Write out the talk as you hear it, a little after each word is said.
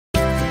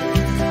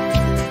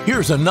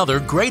Here's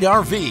another great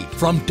RV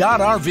from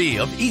Dodd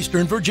RV of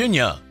Eastern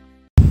Virginia.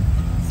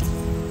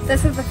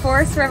 This is the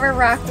Forest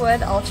River-Rockwood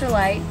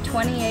Ultralight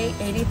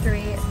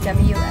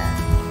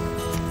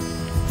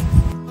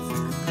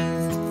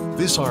 2883WS.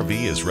 This RV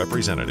is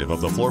representative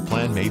of the floor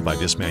plan made by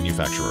this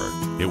manufacturer.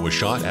 It was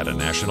shot at a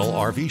national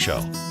RV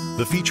show.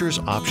 The features,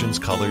 options,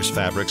 colors,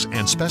 fabrics,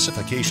 and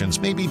specifications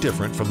may be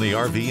different from the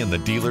RV in the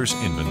dealer's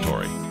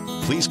inventory.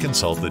 Please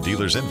consult the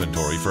dealer's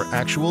inventory for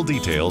actual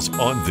details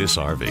on this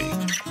RV.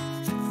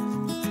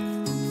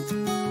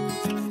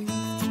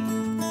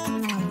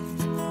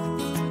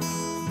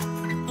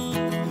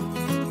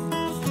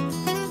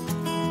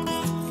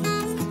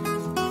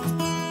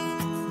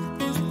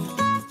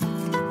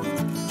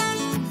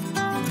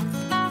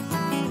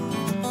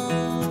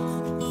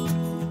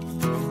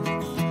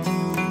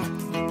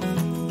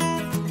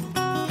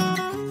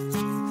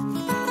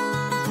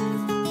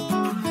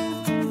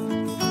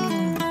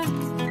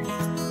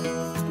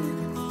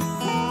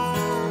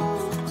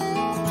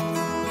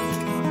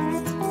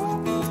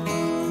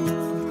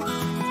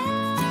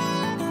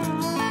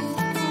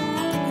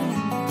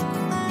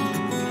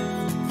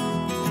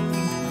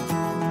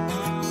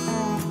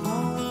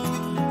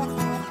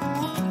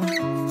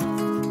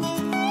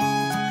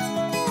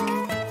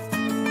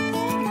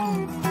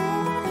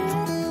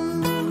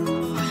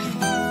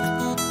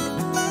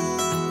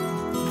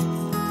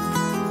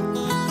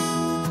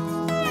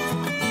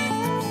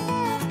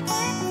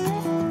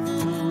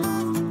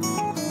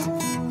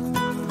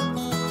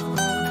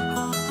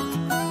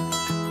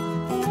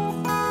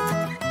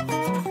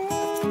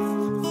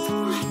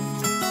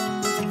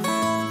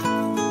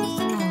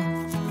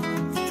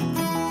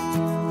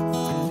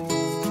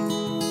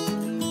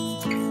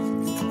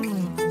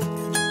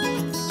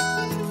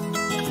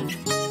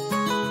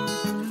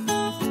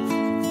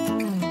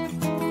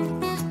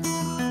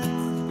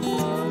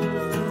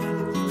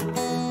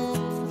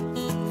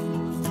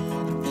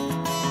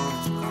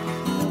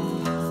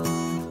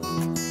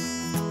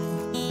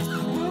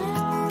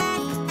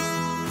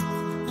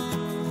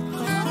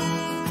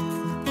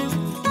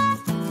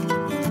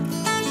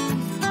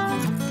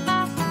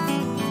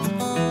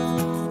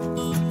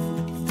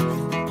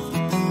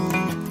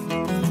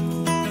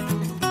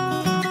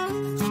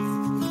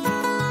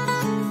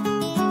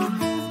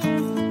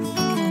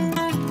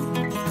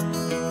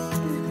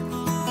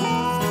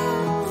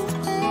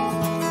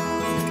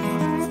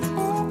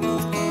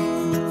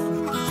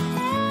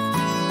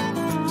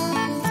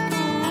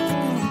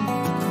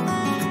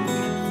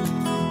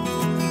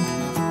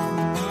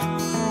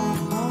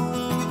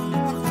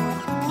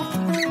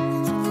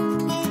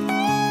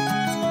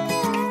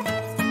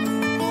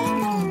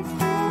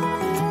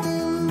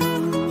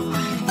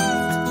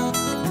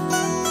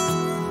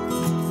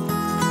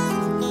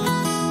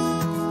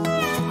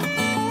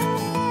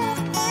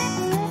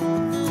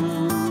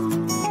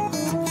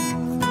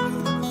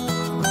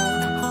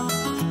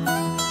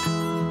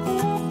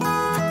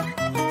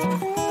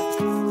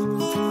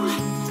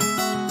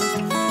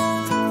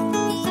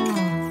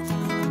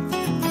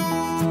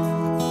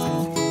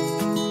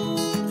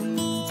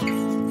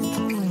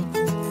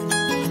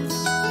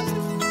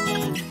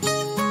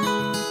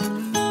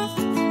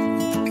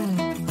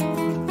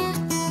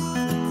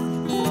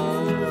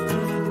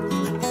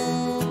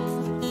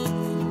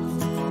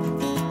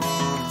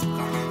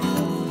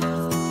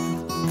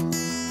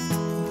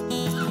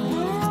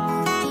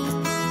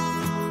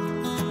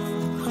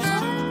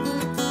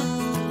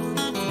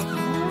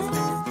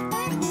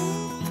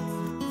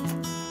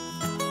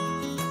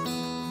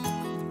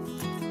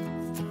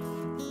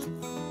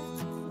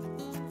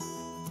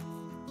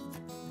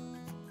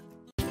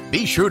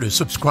 Be sure to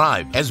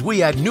subscribe as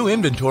we add new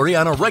inventory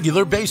on a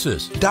regular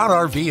basis. Dodd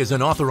RV is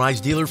an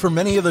authorized dealer for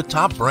many of the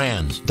top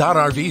brands. Dodd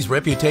RV's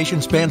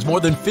reputation spans more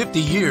than 50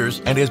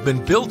 years and has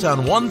been built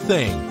on one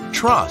thing: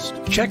 trust.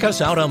 Check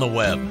us out on the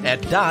web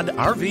at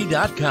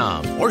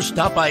doddrv.com or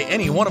stop by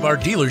any one of our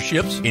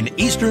dealerships in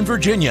Eastern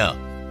Virginia.